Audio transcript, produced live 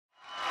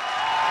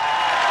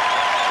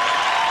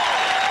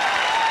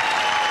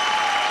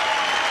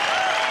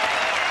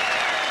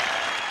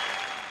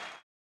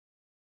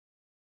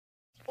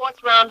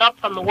first roundup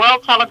from the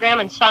World Telegram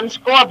and Sun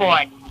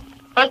scoreboard.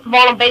 First of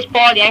all, in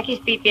baseball, the Yankees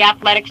beat the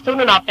Athletics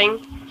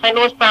 2-0. St.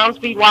 Louis Browns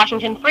beat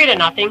Washington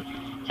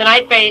 3-0.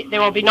 Tonight,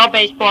 there will be no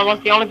baseball.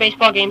 That's the only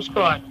baseball game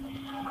scored.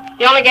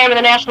 The only game in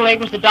the National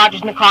League was the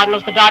Dodgers and the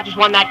Cardinals. The Dodgers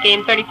won that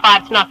game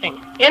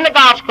 35-0. In the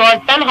golf scores,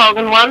 Ben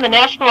Hogan won the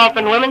National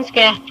Open Women's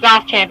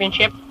Golf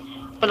Championship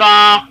with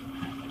a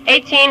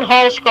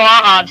 18-hole score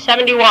of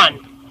 71.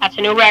 That's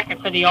a new record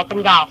for the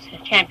Open Golf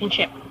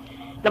Championship.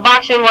 In the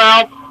boxing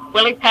world,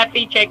 Willie Pett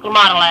beat Jake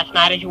LaMotta last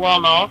night, as you all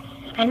know.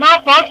 And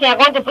now, folks, we are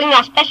going to bring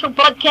a special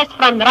broadcast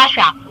from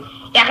Russia.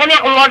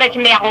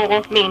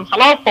 Means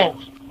hello,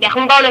 folks.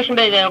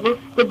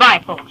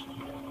 Goodbye, folks.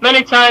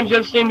 Many times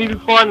you've seen me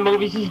before in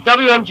movies. This is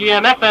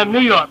WMGM FM New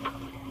York.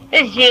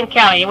 This is Gene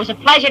Kelly. It was a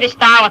pleasure to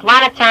star with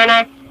Lana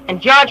Turner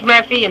and George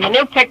Murphy in the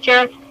new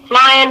picture,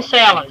 Flying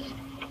Sailors.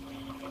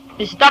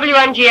 This is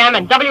WMGM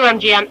and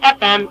WMGM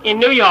FM in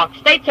New York.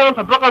 Stay tuned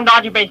for Brooklyn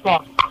Dodger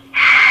baseball.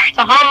 It's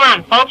a home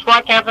run, folks.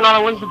 Roy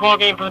Campanella wins the ball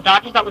game for the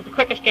Dodgers. That was the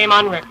quickest game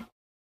on record.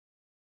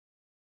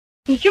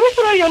 This is Jimmy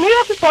Ferrer, your New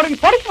York reporter,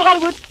 reporting from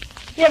Hollywood.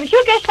 We have a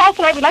few guests house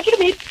tonight we'd like you to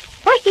meet.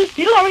 First is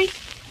Peter Lorre.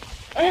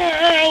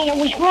 I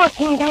was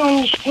walking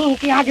down the street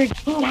the other day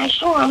and I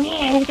saw a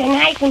man with a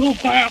knife in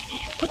his back.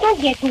 But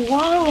don't get me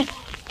wrong,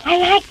 I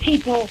like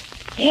people,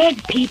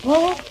 dead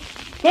people.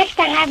 Next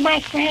I have my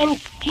friend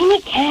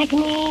Jimmy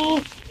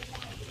Cagney.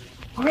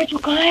 All right, you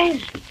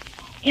guys,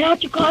 get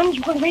out your guns.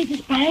 We're going to raid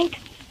this bank.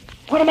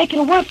 We're going to make it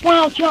a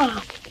worthwhile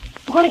job.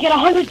 We're going to get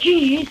 100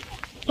 G's.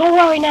 Don't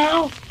worry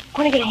now.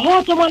 We're going to get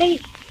hordes of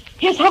money.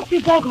 Here's Humphrey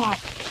Bogart.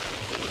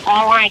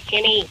 All right,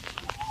 Jimmy.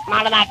 Come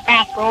out of that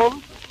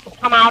bathroom.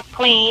 Come out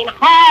clean. Ho,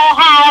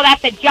 ho,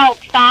 that's a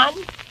joke, son.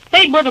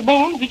 Hey, Brother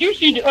Boone, did you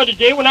see the other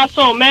day when I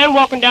saw a man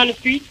walking down the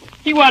street?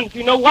 He wanted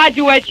to know, why'd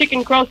you wear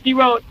chicken cross the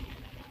road?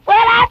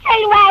 Well, I'll tell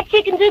you why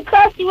chickens do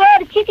cross the road.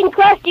 The chicken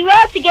cross the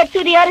road to get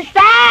to the other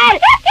side.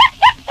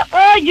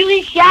 Oh, you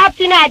eat sharp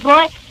tonight,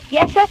 boy.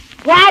 Yes, sir.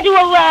 Why do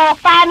a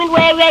fireman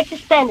wear red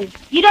suspenders?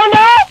 You don't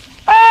know?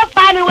 Oh,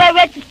 fireman wear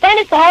red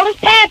suspenders to hold his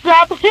pants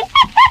up.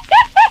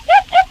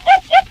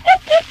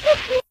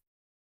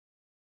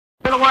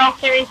 The World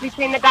Series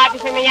between the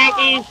Dodgers and the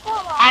Yankees,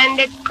 and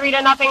it's 3-0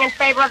 in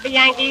favor of the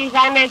Yankees,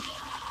 and it's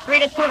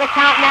 3-2 the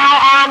count now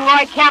on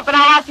Roy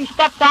Campanella as he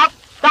steps up.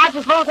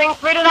 Dodgers losing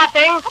 3-0.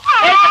 Here's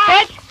the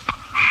pitch.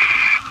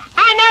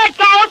 And there it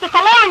goes. It's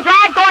a long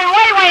drive going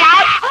way, way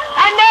out.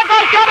 And there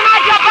goes Joe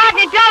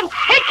DiMaggio. Jones.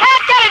 He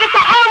can't get it. It's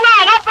a home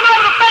run up and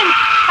over the fence.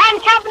 And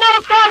Campanella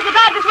scores. The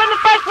Dodgers win the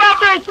first World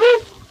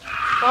Series.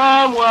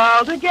 I'm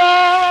wild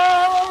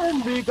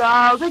again,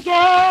 beguiled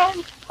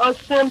again, a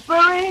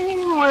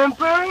simpering,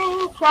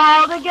 whimpering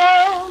child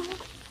again,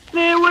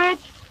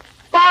 bewitched,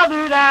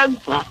 bothered, and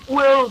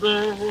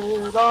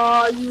bewildered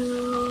are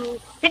you.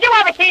 Did you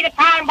ever see the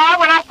time, Bob,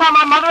 when I saw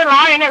my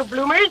mother-in-law in her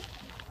bloomers?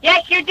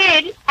 Yes, you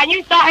did. And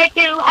you saw her,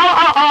 too. Ho,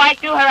 ho, ho, I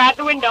threw her out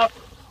the window.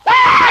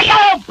 Ah,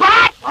 you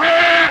brat!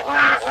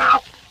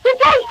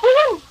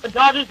 The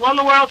Dodgers won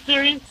the World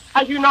Series,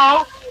 as you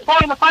know.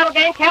 In the final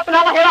game,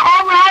 Campanella hit a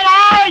home run.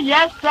 Oh,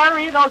 yes,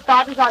 sir. Those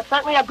Dodgers are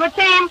certainly a good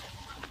team,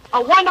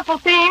 a wonderful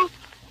team,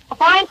 a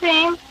fine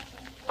team.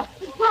 Oh,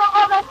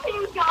 the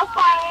team's got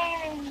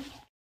fine.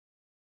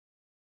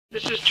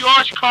 This is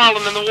George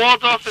Carlin in the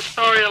Waldorf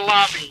Astoria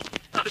lobby.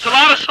 There's a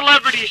lot of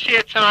celebrities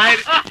here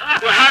tonight.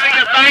 We're having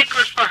a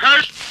banquet for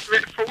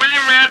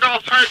William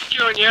Randolph Hearst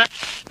Jr.,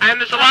 and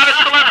there's a lot of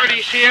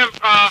celebrities here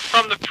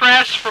from the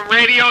press, from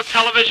radio,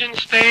 television,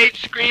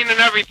 stage, screen, and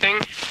everything.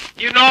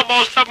 You know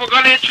most of them. We're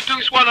going to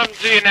introduce one of them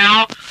to you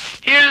now.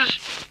 Here's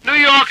New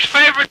York's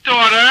favorite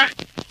daughter,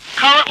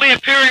 currently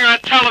appearing on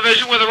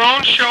television with her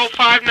own show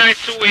 5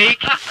 nights a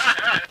week.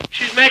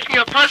 She's making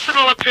a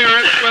personal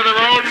appearance with her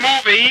own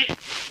movie,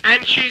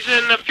 and she's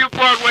in a few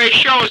Broadway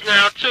shows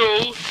now,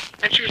 too,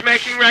 and she's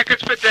making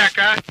records for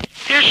Decca.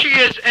 Here she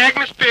is,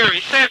 Agnes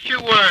Beery. Say a few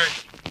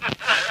words.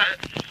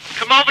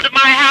 Come over to my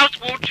house,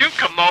 won't you?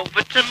 Come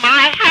over to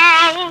my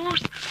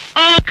house.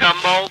 Oh, come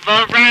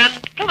over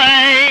and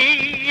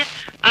play.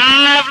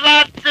 I've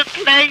lots of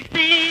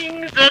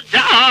playthings,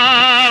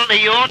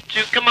 darling. You ought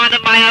to come on to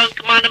my house,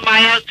 come on to my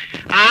house.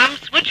 I'm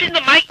switching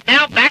the mic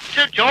now back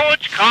to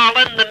George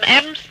Carlin, the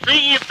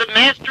MC of the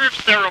Master of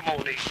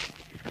Ceremonies.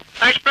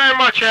 Thanks very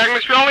much,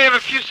 Agnes. We only have a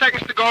few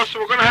seconds to go, so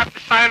we're going to have to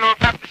sign off,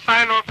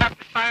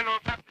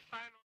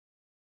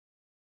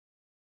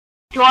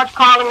 George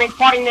Carlin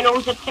reporting the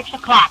news at 6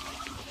 o'clock.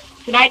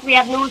 Tonight we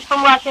have news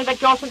from Russia that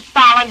Joseph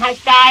Stalin has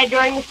died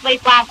during the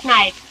sleep last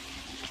night.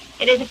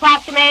 It is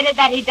approximated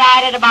that he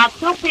died at about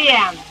 2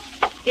 p.m.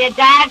 He had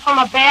died from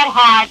a bad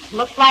heart.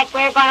 Looks like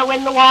we're going to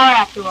win the war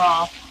after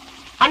all.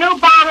 A new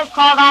bomb is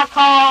called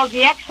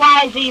the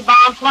XYZ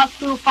bomb plus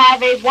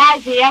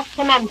 258YZF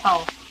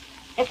Cemento.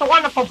 It's a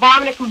wonderful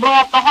bomb and it can blow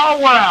up the whole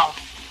world.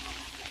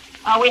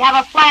 We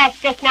have a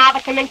flash just now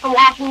that came in from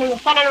Washington.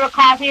 Senator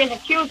McCarthy is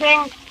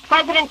accusing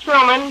President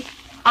Truman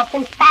of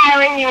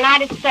conspiring the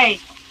United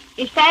States.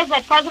 He says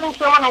that President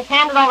Truman has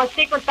handed over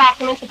secret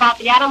documents about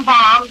the atom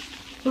bomb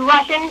to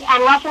Russians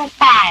and Russian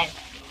spies.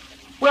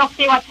 We'll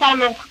see what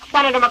Senator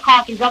Senator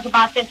McCarthy does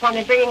about this when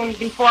they're bringing him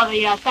before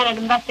the Senate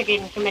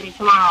Investigating Committee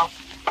tomorrow.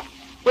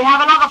 We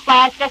have another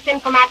flash just in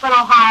from Akron,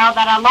 Ohio,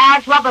 that a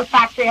large rubber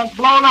factory has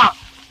blown up.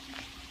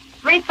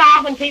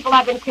 3,000 people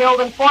have been killed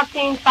and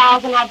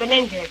 14,000 have been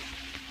injured.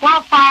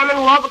 12 firemen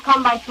were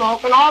overcome by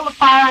smoke, and all the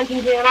fire engines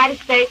in the United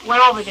States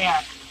went over there.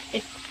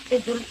 It's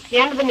the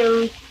end of the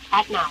news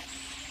at night,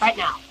 right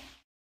now.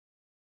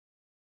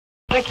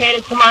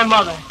 Dedicated to my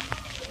mother.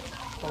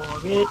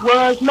 For it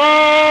was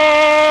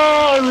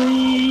Mary,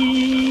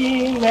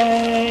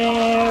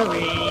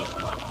 Mary,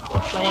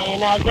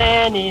 plain as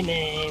any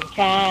name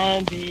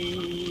can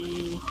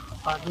be,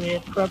 but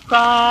with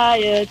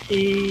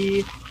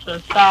propriety,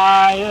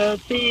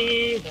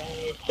 society,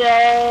 they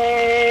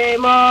say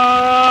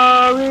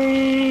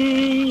Marie.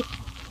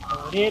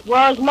 But it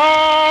was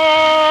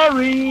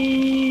Mary,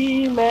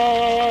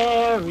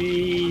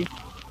 Mary,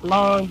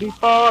 long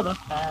before the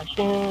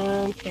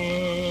fashion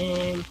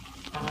came.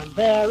 And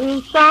there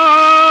is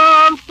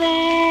something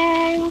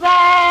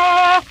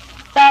there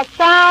that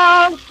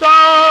sounds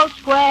so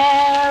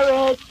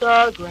square, it's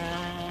a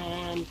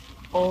grand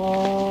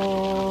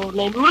old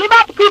name. Really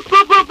bop coop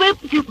coop coop coop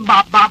coop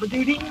bop bop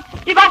doody.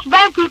 He bop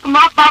bam coop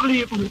bop bop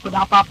doody coop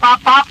bop bop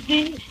bop bop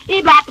dee.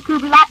 He bop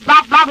coop bop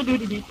bop bop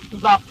doody dee.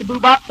 Bop the boo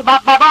bop the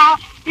bop bop bop.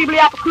 Oobly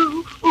up a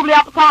coo, oobly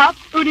up a cop,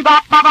 oobly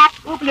bop bop bop,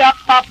 oobly up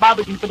bop bop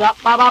dee bop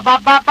bop bop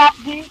bop bop bop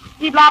dee.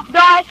 He blop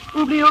die,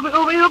 oobly oobly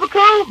oobly oobly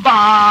coo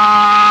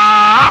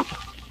bop.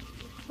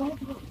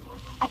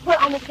 I put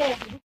on the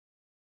table.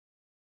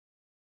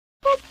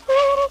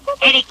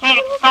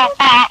 Educated so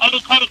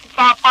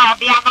far,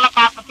 be on the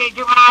lookout for two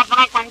juvenile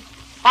delinquents.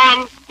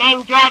 One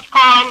named George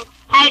Carlin,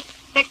 height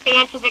 60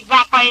 inches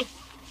exactly,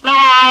 blue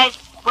eyes,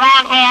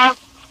 brown hair,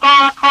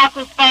 scar across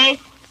his face.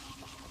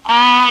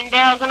 And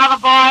there's another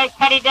boy,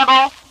 Teddy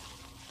Dibble,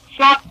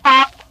 short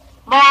top,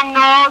 long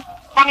nose,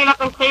 funny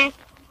looking teeth,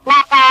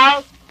 black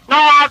eyes, no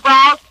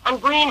eyebrows,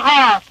 and green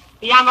hair.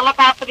 Be on the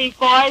lookout for these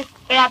boys.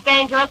 They are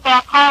dangerous. They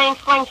are carrying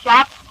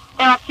slingshots.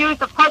 They are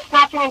accused of purse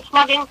snatching and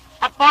slugging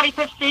at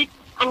 45th Street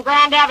and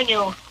Grand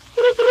Avenue.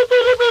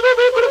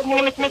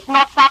 Miss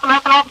North Stop and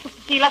Hurricane Officer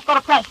to see. Let's go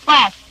to press.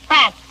 Fast.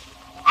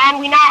 And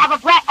we now have a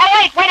breath.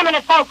 Oh, wait a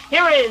minute, folks.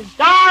 Here is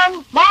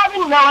Don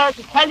Marvin Miller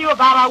to tell you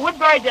about our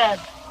Woodbury Dead.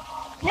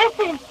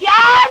 Mrs.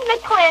 John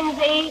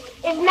McClincy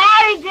is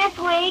married this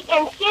week,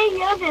 and she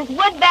uses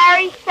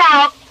Woodbury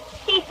soap.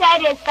 She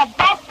said it's the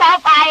best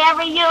soap I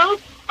ever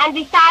used, and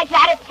besides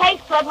that, it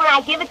tastes good when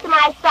I give it to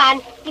my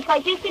son,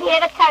 because you can hear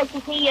the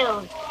curses he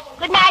used.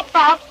 Good night,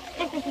 folks.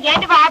 This is the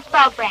end of our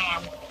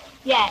program.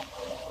 Yes.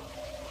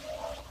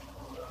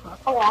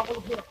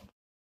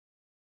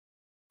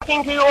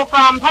 Talking to you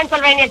from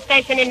Pennsylvania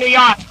Station in New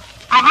York.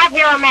 I have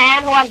here a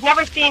man who has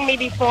never seen me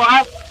before,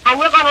 and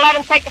we're going to let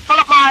him take the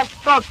Philip Morris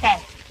throat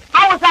test.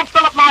 How was that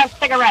Philip Morris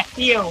cigarette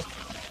to you?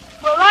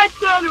 Well, I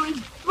thought it was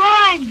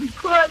fine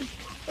because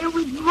it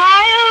was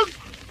mild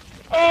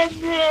and,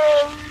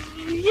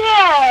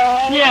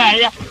 yeah.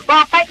 Yeah.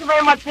 Well, thank you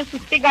very much. This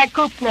is Big Guy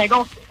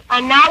Koopsnagel.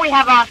 And now we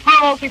have a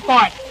Camel's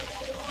report.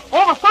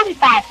 Over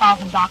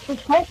 35,000 doctors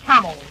smoked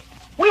Camels.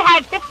 We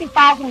had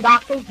 50,000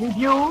 doctors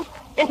interviewed,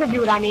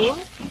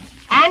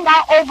 and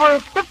over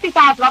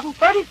 50,000 of them,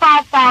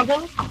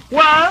 35,000,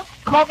 were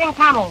smoking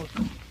Camels.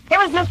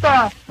 Here is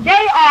Mr.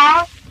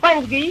 J.R.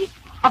 Fensky,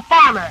 a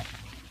farmer.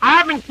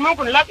 I've been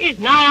smoking Luckies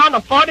now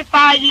on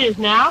 45 years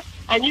now,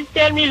 and you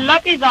tell me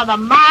Luckies are the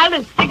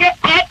mildest cigarette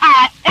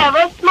I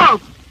ever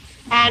smoked.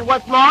 And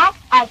what's more,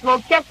 I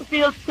smoke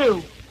Chesterfields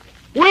too.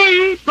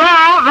 We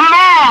sell them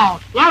all.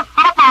 Yes,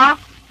 Philip Morris.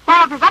 So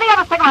if there's any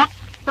other cigarette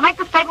to make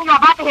the statement you're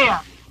about to hear.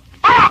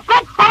 Oh,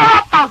 good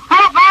cigarette, those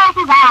Philip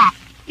Morrises are.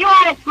 You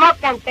ought to smoke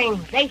them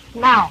things. They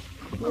smell.